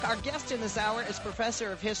Our guest in this hour is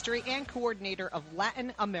Professor of History and Coordinator of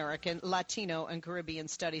Latin American, Latino, and Caribbean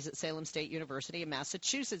Studies at Salem State University in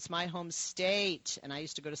Massachusetts, my home state. And I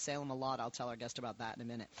used to go to Salem a lot. I'll tell our guest about that in a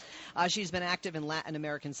minute. She's been active in Latin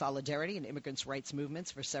American solidarity and immigrants' rights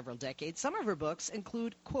movements for several decades. Some of her books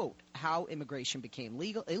include, quote, How Immigration Became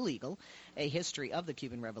Illegal, A History of the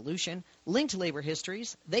Cuban Revolution, Linked Labor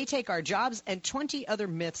Histories, They Take Our Jobs, and 20 other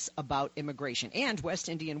myths about immigration, and West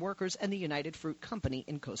Indian workers and the United Fruit Company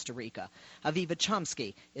in Costa Rica. Aviva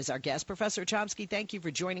Chomsky is our guest. Professor Chomsky, thank you for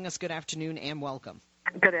joining us. Good afternoon and welcome.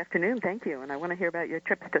 Good afternoon. Thank you. And I want to hear about your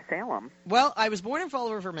trips to Salem. Well, I was born in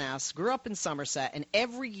Fall River, Mass., grew up in Somerset, and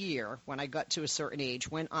every year when I got to a certain age,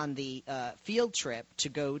 went on the field trip to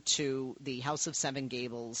go to the House of Seven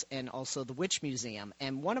Gables and also the Witch Museum.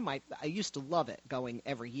 And I used to love it going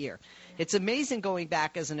every year. It's amazing going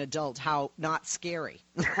back as an adult how not scary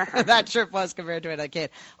that trip was compared to it as a kid.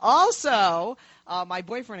 Also, my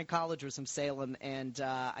boyfriend in college was from Salem, and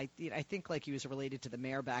I think like he was related to the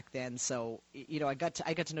mayor back then. So,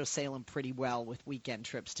 I got to know Salem pretty well with weekend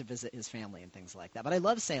trips to visit his family and things like that. But I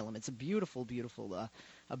love Salem. It's a beautiful,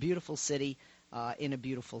 a beautiful city in a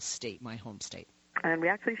beautiful state, my home state. And we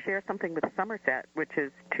actually share something with Somerset, which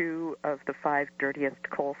is 2 of the 5 dirtiest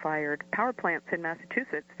coal-fired power plants in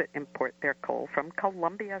Massachusetts that import their coal from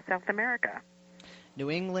Colombia, South America. New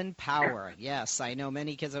England Power, yes. I know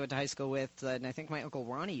many kids I went to high school with, and I think my Uncle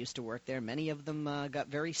Ronnie used to work there. Many of them got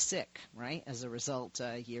very sick, right, as a result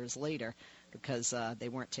years later because they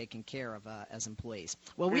weren't taken care of as employees.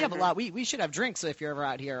 Well, we have a lot. We should have drinks if you're ever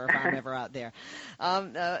out here or if I'm ever out there.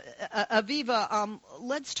 Aviva,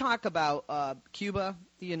 let's talk about Cuba,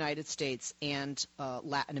 the United States, and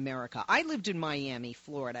Latin America. I lived in Miami,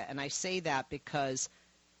 Florida, and I say that because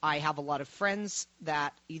I have a lot of friends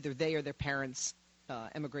that either they or their parents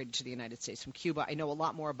emigrated to the United States from Cuba. I know a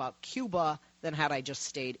lot more about Cuba than had I just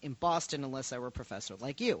stayed in Boston unless I were a professor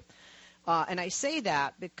like you. And I say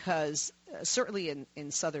that because certainly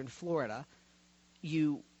in southern Florida,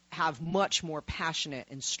 you have much more passionate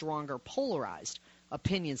and stronger polarized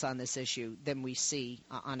opinions on this issue than we see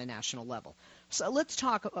on a national level. So let's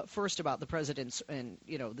talk first about the president's and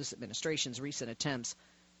this administration's recent attempts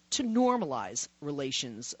to normalize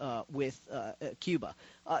relations with Cuba.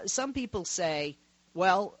 Some people say,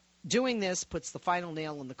 well, doing this puts the final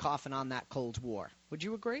nail in the coffin on that Cold War. Would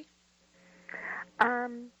you agree?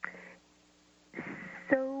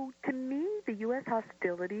 So to me, the U.S.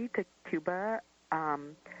 hostility to Cuba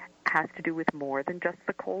has to do with more than just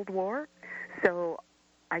the Cold War. So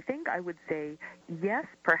I think I would say, yes,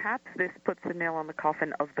 perhaps this puts the nail on the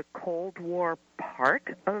coffin of the Cold War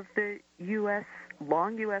part of the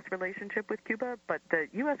long U.S. relationship with Cuba, but the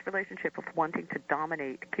U.S. relationship of wanting to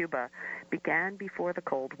dominate Cuba began before the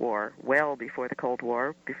Cold War, well before the Cold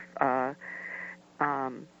War,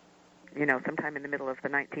 sometime in the middle of the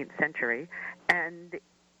 19th century. And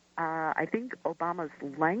I think Obama's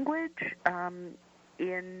language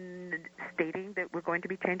in stating that we're going to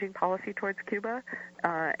be changing policy towards Cuba,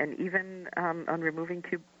 and even on removing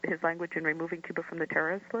his language and removing Cuba from the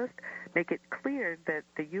terrorist list, make it clear that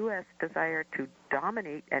the U.S. desire to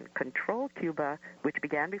dominate and control Cuba, which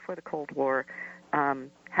began before the Cold War,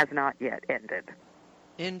 has not yet ended.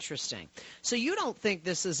 Interesting. So you don't think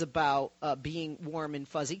this is about being warm and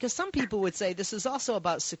fuzzy? Because some people would say this is also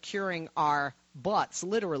about securing our butts,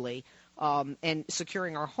 literally, and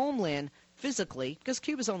securing our homeland physically, because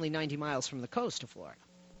Cuba's only 90 miles from the coast of Florida.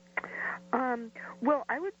 Well,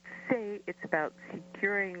 I would say it's about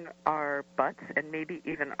securing our butts and maybe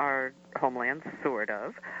even our homelands, sort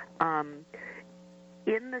of,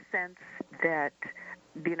 in the sense that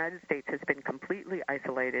the United States has been completely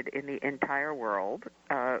isolated in the entire world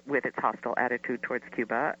with its hostile attitude towards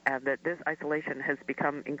Cuba, and that this isolation has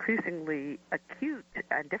become increasingly acute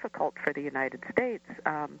and difficult for the United States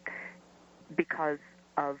because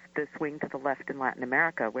of the swing to the left in Latin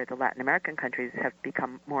America, where the Latin American countries have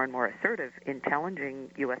become more and more assertive in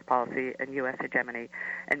challenging U.S. policy and U.S. hegemony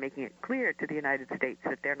and making it clear to the United States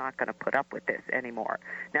that they're not going to put up with this anymore.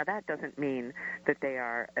 Now, that doesn't mean that they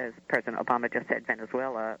are, as President Obama just said,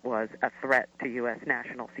 Venezuela was a threat to U.S.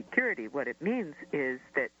 national security. What it means is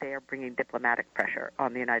that they are bringing diplomatic pressure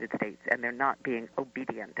on the United States, and they're not being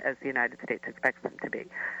obedient as the United States expects them to be.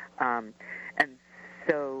 And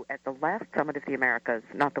so at the last Summit of the Americas,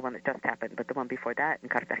 not the one that just happened, but the one before that in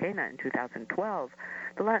Cartagena in 2012,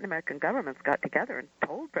 the Latin American governments got together and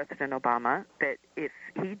told President Obama that if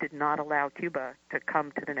he did not allow Cuba to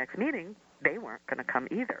come to the next meeting, they weren't going to come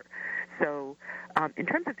either. So in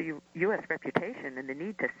terms of the U.S. reputation and the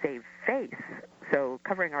need to save face, so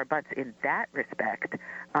covering our butts in that respect,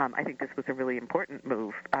 I think this was a really important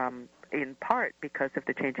move, in part because of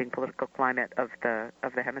the changing political climate of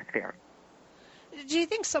the hemisphere. Do you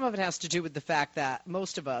think some of it has to do with the fact that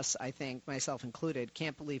most of us, I think, myself included,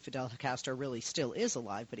 can't believe Fidel Castro really still is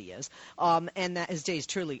alive, but he is, and that his days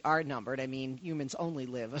truly are numbered? I mean, humans only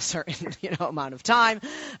live a certain amount of time,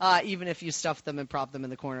 even if you stuff them and prop them in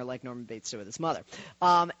the corner like Norman Bates did with his mother.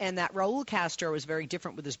 And that Raul Castro is very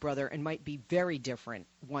different with his brother and might be very different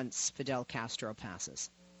once Fidel Castro passes.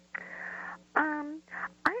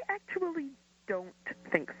 I actually don't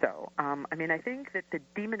think so. I mean, I think that the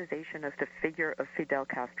demonization of the figure of Fidel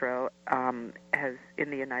Castro has, in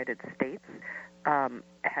the United States,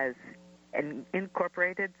 has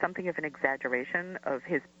incorporated something of an exaggeration of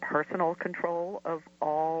his personal control of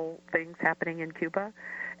all things happening in Cuba.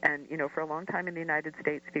 And, for a long time in the United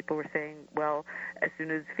States, people were saying, well, as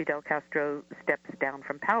soon as Fidel Castro steps down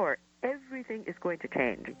from power, everything is going to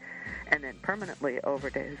change. And then permanently over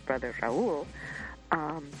to his brother Raul.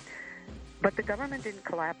 But the government didn't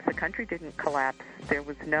collapse. The country didn't collapse. There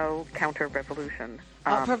was no counter-revolution.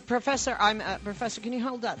 Professor, can you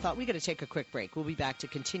hold that thought? We got to take a quick break. We'll be back to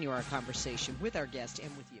continue our conversation with our guest and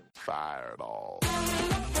with you. Fire it all.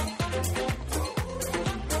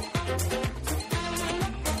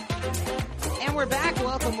 And we're back.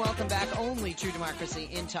 Welcome back. Only true democracy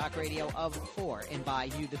in talk radio of, for, and by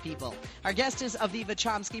you, the people. Our guest is Aviva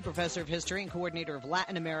Chomsky, professor of history and coordinator of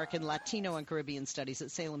Latin American, Latino, and Caribbean studies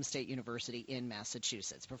at Salem State University in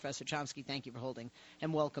Massachusetts. Professor Chomsky, thank you for holding,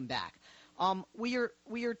 and welcome back. We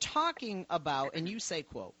are talking about, and you say,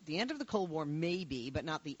 quote, the end of the Cold War may be, but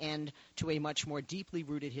not the end to a much more deeply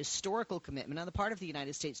rooted historical commitment on the part of the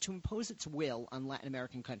United States to impose its will on Latin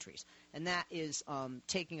American countries. And that is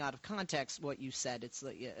taking out of context what you said. It's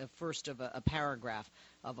the first of a paragraph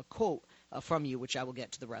of a quote from you, which I will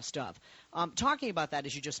get to the rest of. Talking about that,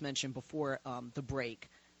 as you just mentioned before the break,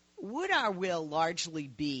 would our will largely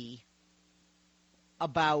be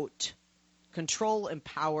about control and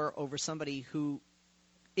power over somebody who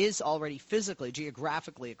is already physically,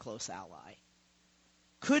 geographically a close ally,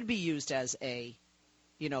 could be used as a,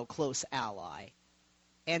 close ally,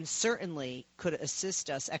 and certainly could assist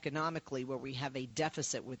us economically where we have a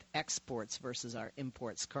deficit with exports versus our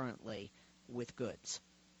imports currently with goods?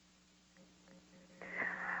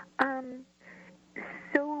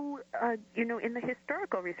 In the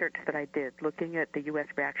historical research that I did, looking at the U.S.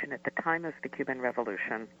 reaction at the time of the Cuban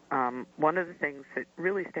Revolution, one of the things that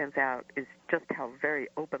really stands out is just how very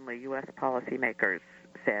openly U.S. policymakers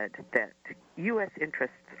said that U.S.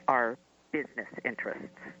 interests are business interests.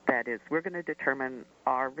 That is, we're going to determine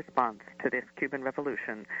our response to this Cuban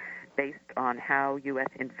Revolution based on how U.S.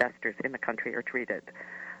 investors in the country are treated.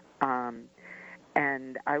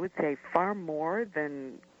 And I would say far more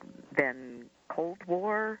than Cold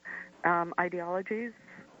War ideologies,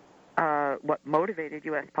 what motivated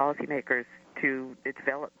U.S. policymakers to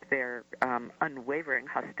develop their unwavering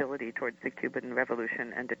hostility towards the Cuban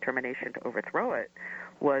Revolution and determination to overthrow it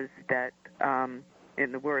was that,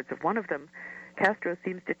 in the words of one of them, Castro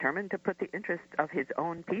seems determined to put the interests of his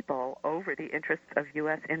own people over the interests of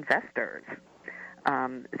U.S. investors.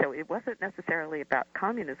 So it wasn't necessarily about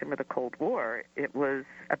communism or the Cold War. It was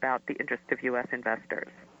about the interests of U.S.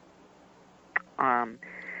 investors.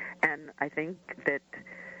 And I think that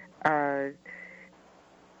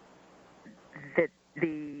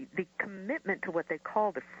the commitment to what they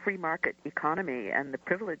call the free market economy and the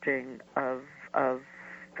privileging of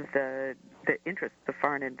the interests of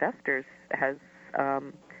foreign investors has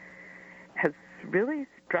really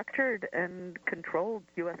structured and controlled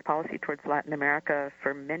U.S. policy towards Latin America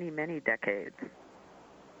for many, many decades.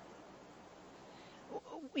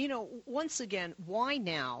 Once again, why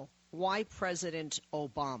now? Why President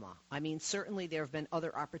Obama? I mean, certainly there have been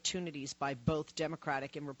other opportunities by both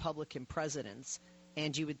Democratic and Republican presidents,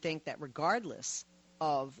 and you would think that regardless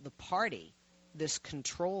of the party, this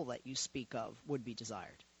control that you speak of would be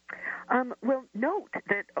desired. Well, note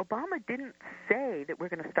that Obama didn't say that we're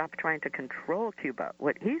going to stop trying to control Cuba.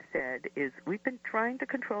 What he said is we've been trying to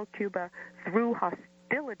control Cuba through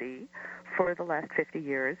hostility for the last 50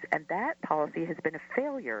 years, and that policy has been a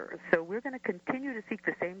failure. So we're going to continue to seek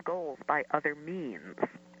the same goals by other means.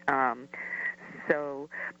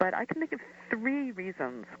 But I can think of three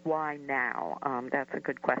reasons why now. That's a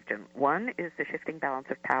good question. One is the shifting balance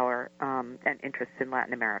of power and interests in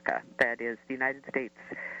Latin America. That is, the United States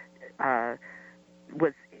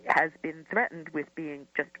was has been threatened with being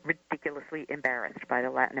just ridiculously embarrassed by the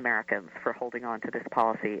Latin Americans for holding on to this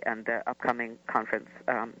policy. And the upcoming conference,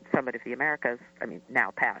 Summit of the Americas, I mean,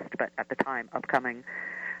 now passed, but at the time upcoming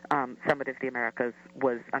Summit of the Americas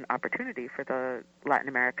was an opportunity for the Latin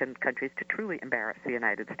American countries to truly embarrass the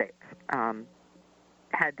United States,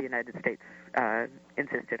 had the United States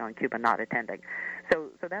insisted on Cuba not attending. So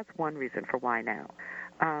that's one reason for why now.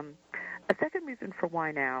 A second reason for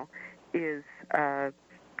why now is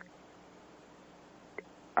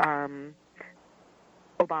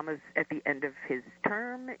Obama's at the end of his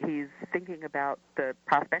term. He's thinking about the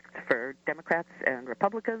prospects for Democrats and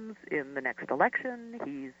Republicans in the next election.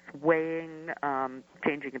 He's weighing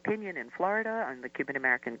changing opinion in Florida on the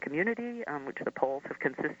Cuban-American community, which the polls have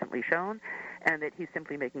consistently shown, and that he's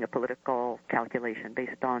simply making a political calculation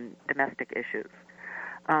based on domestic issues.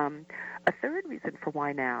 A third reason for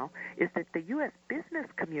why now is that the U.S. business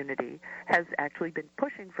community has actually been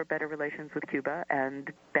pushing for better relations with Cuba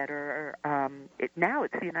and better, now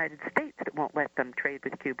it's the United States that won't let them trade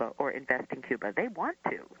with Cuba or invest in Cuba. They want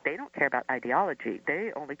to. They don't care about ideology.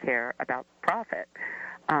 They only care about profit.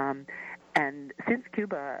 And since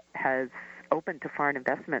Cuba has opened to foreign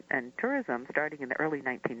investment and tourism starting in the early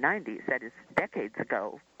 1990s, that is decades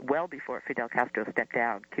ago, well before Fidel Castro stepped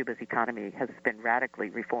down, Cuba's economy has been radically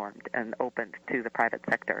reformed and opened to the private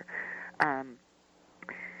sector.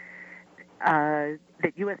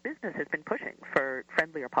 That U.S. business has been pushing for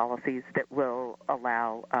friendlier policies that will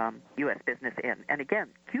allow U.S. business in. And again,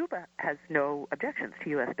 Cuba has no objections to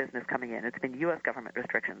U.S. business coming in. It's been U.S. government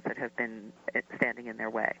restrictions that have been standing in their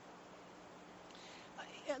way.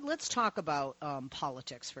 Let's talk about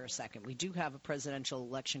politics for a second. We do have a presidential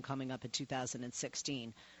election coming up in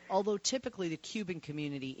 2016. Although typically the Cuban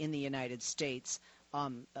community in the United States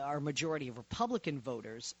are a majority of Republican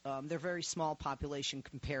voters, they're a very small population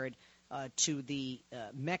compared to the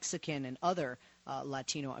Mexican and other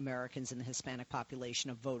Latino Americans and the Hispanic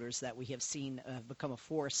population of voters that we have seen become a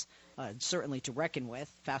force certainly to reckon with,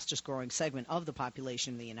 fastest growing segment of the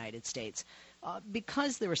population in the United States.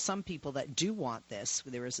 Because there are some people that do want this,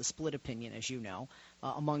 there is a split opinion, as you know,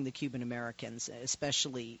 among the Cuban Americans,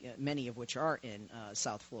 especially many of which are in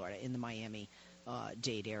South Florida, in the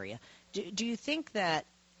Miami-Dade area. Do you think that,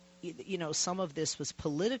 some of this was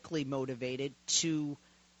politically motivated to,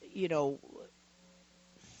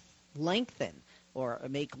 lengthen or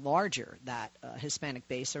make larger that Hispanic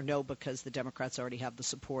base, or no, because the Democrats already have the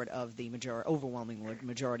support of the overwhelming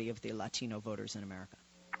majority of the Latino voters in America?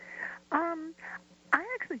 I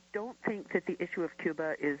actually don't think that the issue of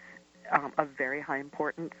Cuba is of very high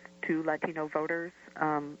importance to Latino voters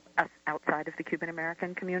outside of the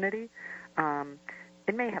Cuban-American community.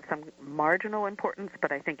 It may have some marginal importance,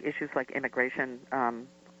 but I think issues like immigration,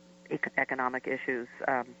 economic issues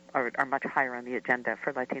are much higher on the agenda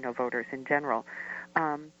for Latino voters in general.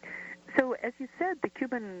 So as you said, the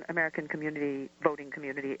Cuban-American voting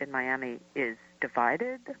community in Miami is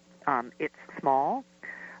divided. It's small,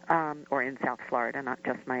 or in South Florida, not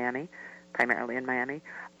just Miami, primarily in Miami.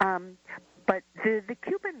 But the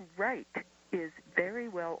Cuban right is very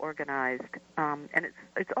well organized, and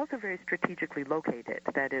it's also very strategically located,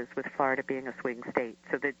 that is, with Florida being a swing state,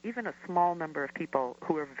 so that even a small number of people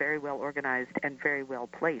who are very well organized and very well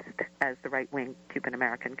placed, as the right-wing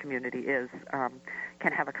Cuban-American community is,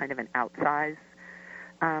 can have a kind of an outsized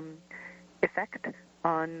effect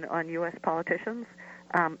on U.S. politicians.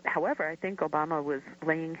 However, I think Obama was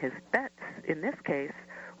laying his bets in this case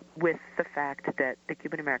with the fact that the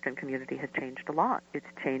Cuban-American community has changed a lot. It's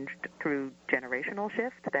changed through generational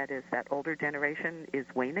shift. That is, that older generation is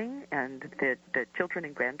waning, and the children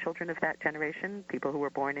and grandchildren of that generation, people who were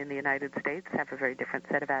born in the United States, have a very different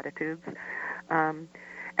set of attitudes.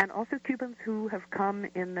 And also Cubans who have come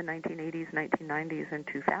in the 1980s, 1990s, and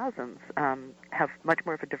 2000s have much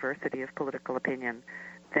more of a diversity of political opinion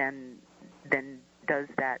than does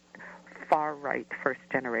that far-right first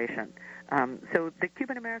generation. So the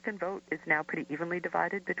Cuban-American vote is now pretty evenly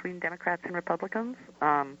divided between Democrats and Republicans.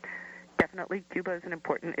 Definitely Cuba is an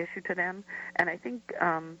important issue to them. And I think,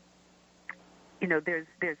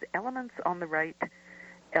 there's elements on the right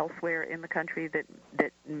elsewhere in the country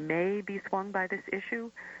that may be swung by this issue,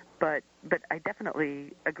 but I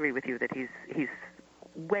definitely agree with you that he's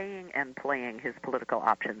weighing and playing his political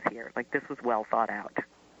options here. Like, this was well thought out.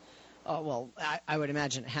 Well, I would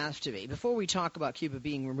imagine it has to be. Before we talk about Cuba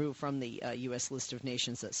being removed from the U.S. list of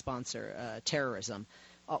nations that sponsor terrorism,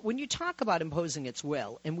 when you talk about imposing its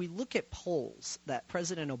will, and we look at polls that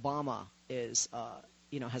President Obama is,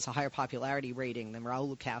 has a higher popularity rating than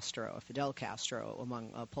Raul Castro or Fidel Castro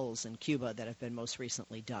among polls in Cuba that have been most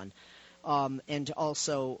recently done. and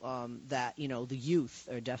also that, the youth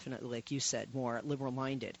are definitely, like you said, more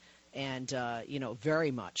liberal-minded and,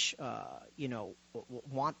 very much,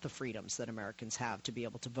 want the freedoms that Americans have to be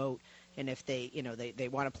able to vote. And if they, they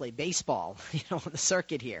want to play baseball, on the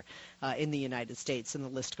circuit here in the United States, and the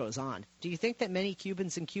list goes on. Do you think that many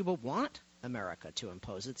Cubans in Cuba want America to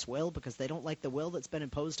impose its will because they don't like the will that's been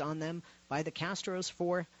imposed on them by the Castros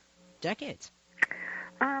for decades?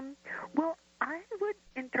 Well, I would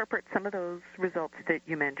interpret some of those results that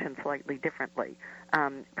you mentioned slightly differently.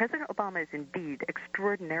 President Obama is indeed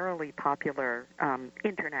extraordinarily popular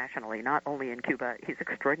internationally, not only in Cuba. He's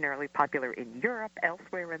extraordinarily popular in Europe,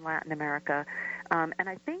 elsewhere in Latin America. And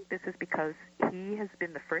I think this is because he has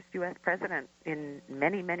been the first U.S. president in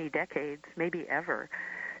many, many decades, maybe ever,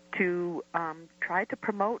 to try to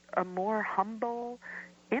promote a more humble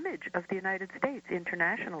image of the United States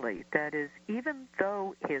internationally. That is, even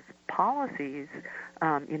though his policies,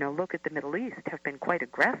 look at the Middle East, have been quite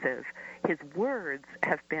aggressive, his words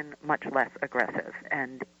have been much less aggressive.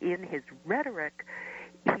 And in his rhetoric,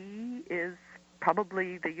 he is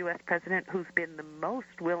probably the U.S. president who's been the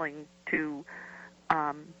most willing to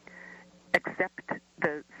accept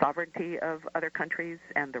the sovereignty of other countries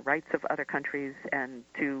and the rights of other countries, and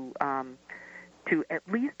to at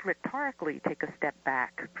least rhetorically take a step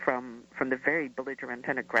back from the very belligerent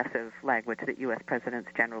and aggressive language that U.S. presidents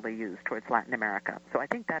generally use towards Latin America. So I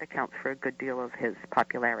think that accounts for a good deal of his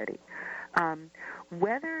popularity.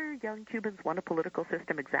 Whether young Cubans want a political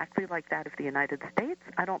system exactly like that of the United States,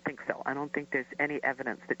 I don't think so. I don't think there's any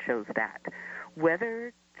evidence that shows that.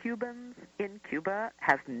 Whether Cubans in Cuba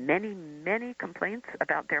have many, many complaints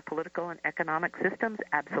about their political and economic systems,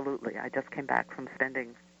 absolutely. I just came back from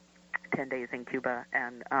spending 10 days in Cuba,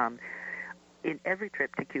 and in every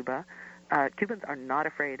trip to Cuba, Cubans are not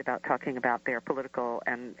afraid about talking about their political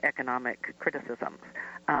and economic criticisms.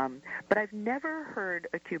 But I've never heard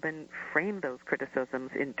a Cuban frame those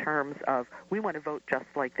criticisms in terms of, we want to vote just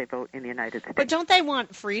like they vote in the United States. But don't they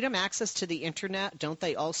want freedom, access to the Internet? Don't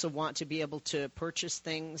they also want to be able to purchase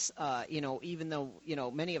things, even though,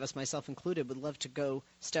 many of us, myself included, would love to go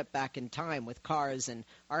step back in time with cars and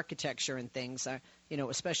architecture and things,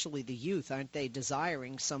 especially the youth. Aren't they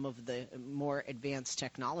desiring some of the more advanced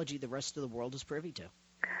technology the rest of the world is privy to?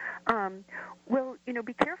 Well,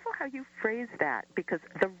 be careful how you phrase that, because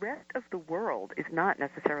the rest of the world is not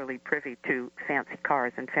necessarily privy to fancy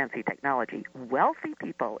cars and fancy technology. Wealthy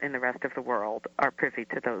people in the rest of the world are privy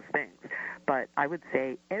to those things. But I would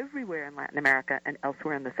say everywhere in Latin America and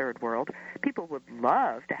elsewhere in the Third World, people would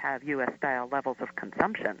love to have U.S.-style levels of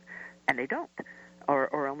consumption, and they don't,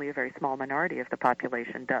 or only a very small minority of the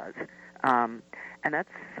population does. And that's...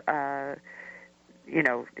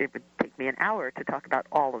 it would take me an hour to talk about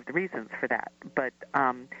all of the reasons for that. But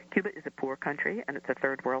Cuba is a poor country, and it's a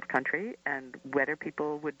third world country, and whether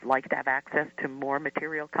people would like to have access to more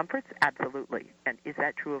material comforts, absolutely. And is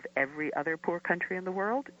that true of every other poor country in the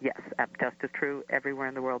world? Yes, just as true everywhere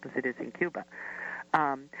in the world as it is in Cuba.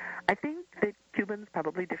 I think that Cubans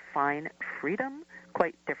probably define freedom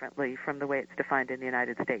quite differently from the way it's defined in the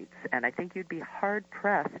United States. And I think you'd be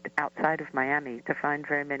hard-pressed outside of Miami to find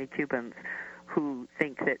very many Cubans who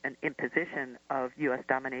think that an imposition of U.S.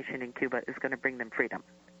 domination in Cuba is going to bring them freedom.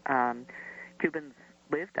 Cubans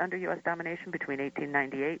lived under U.S. domination between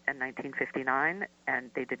 1898 and 1959, and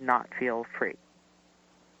they did not feel free.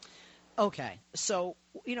 Okay, so,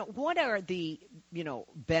 what are the,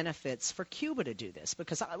 benefits for Cuba to do this?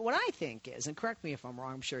 Because what I think is, and correct me if I'm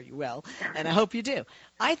wrong, I'm sure you will, and I hope you do,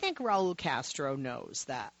 I think Raul Castro knows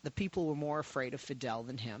that the people were more afraid of Fidel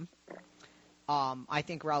than him. I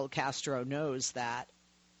think Raul Castro knows that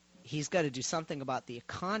he's got to do something about the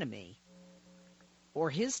economy, or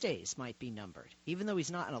his days might be numbered. Even though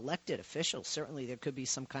he's not an elected official, certainly there could be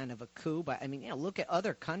some kind of a coup. But, look at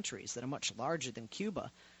other countries that are much larger than Cuba.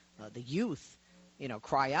 The youth,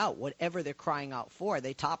 cry out. Whatever they're crying out for,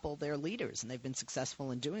 they topple their leaders, and they've been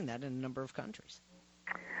successful in doing that in a number of countries.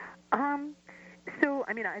 So,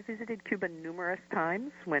 I visited Cuba numerous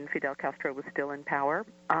times when Fidel Castro was still in power.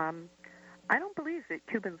 I don't believe that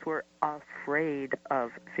Cubans were afraid of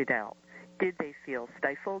Fidel. Did they feel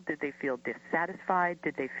stifled? Did they feel dissatisfied?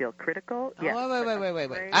 Did they feel critical? Yes.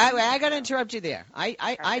 Wait. I got to interrupt you there.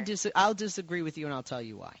 I'll disagree with you, and I'll tell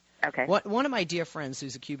you why. Okay. One of my dear friends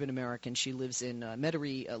who's a Cuban-American, she lives in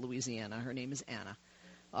Metairie, Louisiana. Her name is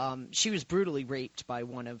Anna. She was brutally raped by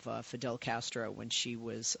one of Fidel Castro when she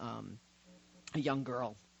was a young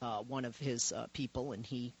girl, one of his people, and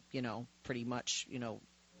he, pretty much,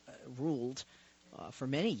 ruled for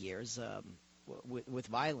many years with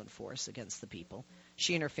violent force against the people.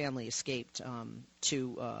 She and her family escaped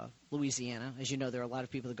to Louisiana. As you know, there are a lot of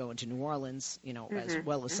people that go into New Orleans, as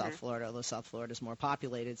well as South Florida, although South Florida is more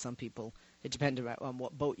populated. Some people, it depends on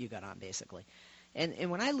what boat you got on, basically. And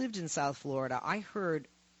when I lived in South Florida, I heard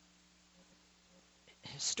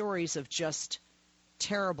stories of just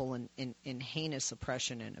terrible and heinous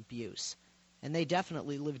oppression and abuse. And they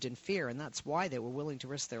definitely lived in fear, and that's why they were willing to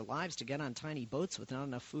risk their lives to get on tiny boats with not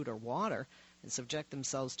enough food or water and subject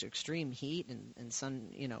themselves to extreme heat and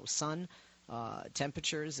sun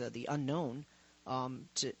temperatures, the unknown,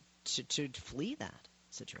 to flee that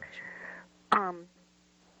situation. I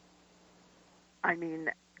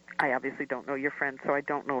mean, I obviously don't know your friend, so I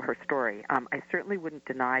don't know her story. I certainly wouldn't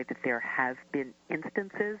deny that there have been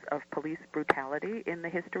instances of police brutality in the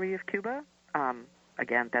history of Cuba.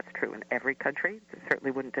 Again, that's true in every country. I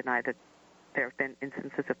certainly wouldn't deny that there have been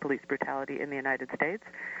instances of police brutality in the United States.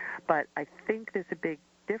 But I think there's a big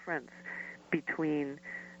difference between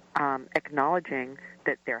acknowledging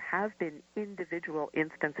that there have been individual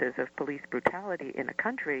instances of police brutality in a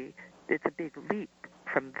country. It's a big leap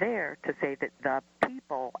from there to say that the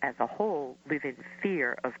people as a whole live in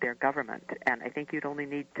fear of their government. And I think you'd only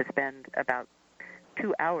need to spend about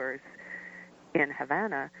 2 hours in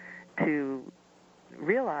Havana to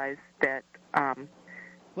realize that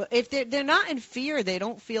well, if they're not in fear, they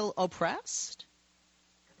don't feel oppressed.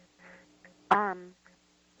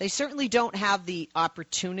 They certainly don't have the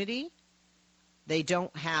opportunity. They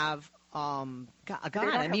don't have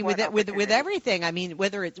with everything. I mean,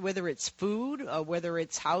 whether it's food, whether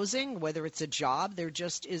it's housing, whether it's a job, there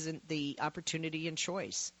just isn't the opportunity and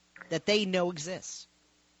choice that they know exists.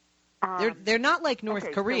 They're not like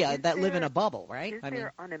North Korea that live in a bubble, right? Is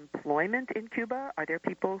there unemployment in Cuba? Are there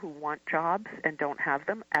people who want jobs and don't have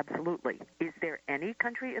them? Absolutely. Is there any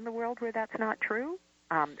country in the world where that's not true?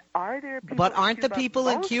 Are there people? But aren't in Cuba, the people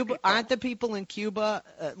in Cuba? people? Aren't the people in Cuba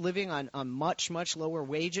living on much lower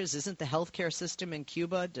wages? Isn't the healthcare system in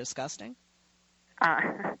Cuba disgusting?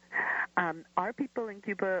 Are people in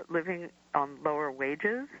Cuba living on lower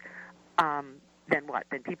wages than what?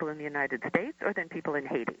 Than people in the United States or than people in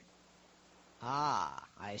Haiti? Ah,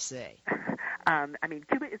 I see. I mean,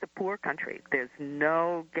 Cuba is a poor country. There's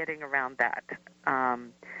no getting around that.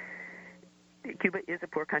 Cuba is a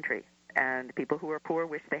poor country, and people who are poor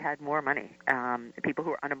wish they had more money. People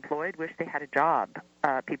who are unemployed wish they had a job.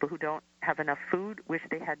 People who don't have enough food wish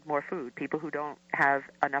they had more food. People who don't have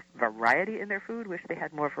enough variety in their food wish they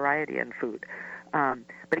had more variety in food.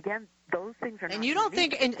 But again, those things are not. And you don't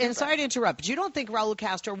think, and sorry to interrupt, but you don't think Raul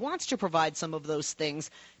Castro wants to provide some of those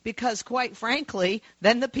things because, quite frankly,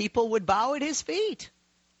 then the people would bow at his feet.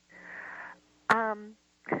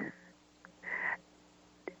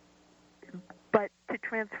 But to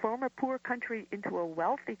transform a poor country into a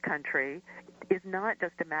wealthy country is not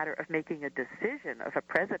just a matter of making a decision of a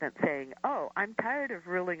president saying, oh, I'm tired of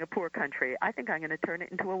ruling a poor country. I think I'm going to turn it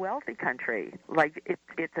into a wealthy country. Like,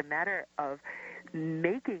 it's a matter of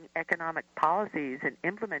making economic policies and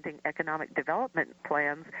implementing economic development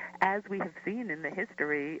plans as we have seen in the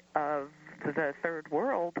history of the Third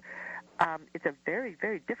World. It's a very,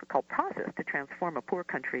 very difficult process to transform a poor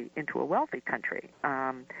country into a wealthy country.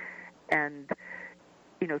 And,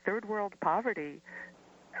 third world poverty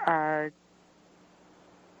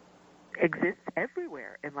exists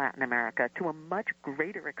everywhere in Latin America to a much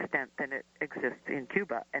greater extent than it exists in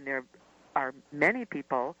Cuba. And there are many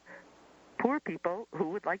people, poor people, who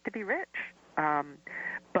would like to be rich.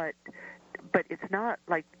 But it's not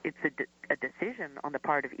like it's a decision on the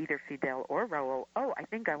part of either Fidel or Raul, oh, I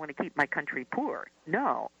think I want to keep my country poor.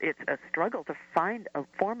 No, it's a struggle to find a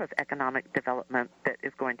form of economic development that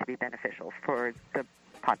is going to be beneficial for the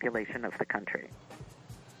population of the country.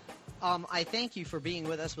 I thank you for being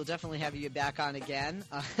with us. We'll definitely have you back on again.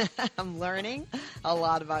 I'm learning a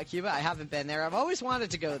lot about Cuba. I haven't been there. I've always wanted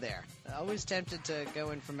to go there. Always tempted to go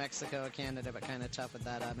in from Mexico or Canada, but kind of tough with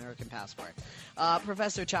that American passport.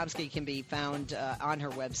 Professor Chomsky can be found on her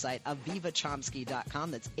website,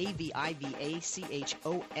 avivachomsky.com. That's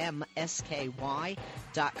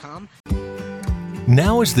avivachomsky.com.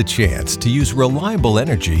 Now is the chance to use reliable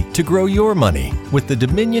energy to grow your money with the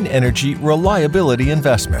Dominion Energy Reliability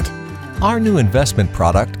Investment. Our new investment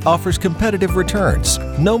product offers competitive returns,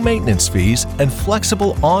 no maintenance fees, and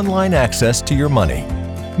flexible online access to your money.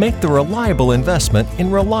 Make the reliable investment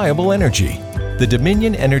in reliable energy. The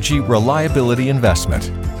Dominion Energy Reliability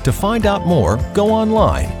Investment. To find out more, go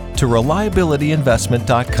online to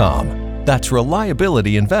reliabilityinvestment.com. That's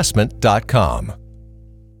reliabilityinvestment.com.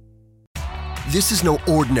 This is no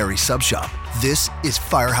ordinary sub shop. This is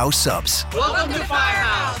Firehouse Subs. Welcome to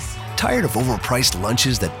Firehouse. Tired of overpriced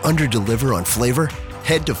lunches that underdeliver on flavor?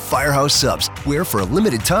 Head to Firehouse Subs, where for a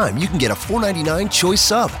limited time you can get a $4.99 choice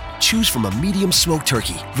sub. Choose from a medium smoked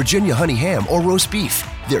turkey, Virginia honey ham, or roast beef.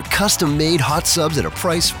 They're custom-made hot subs at a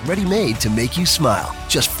price ready-made to make you smile.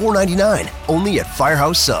 Just $4.99, only at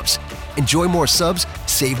Firehouse Subs. Enjoy more subs,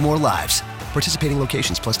 save more lives. Participating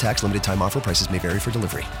locations plus tax, limited time offer. Prices may vary for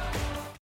delivery.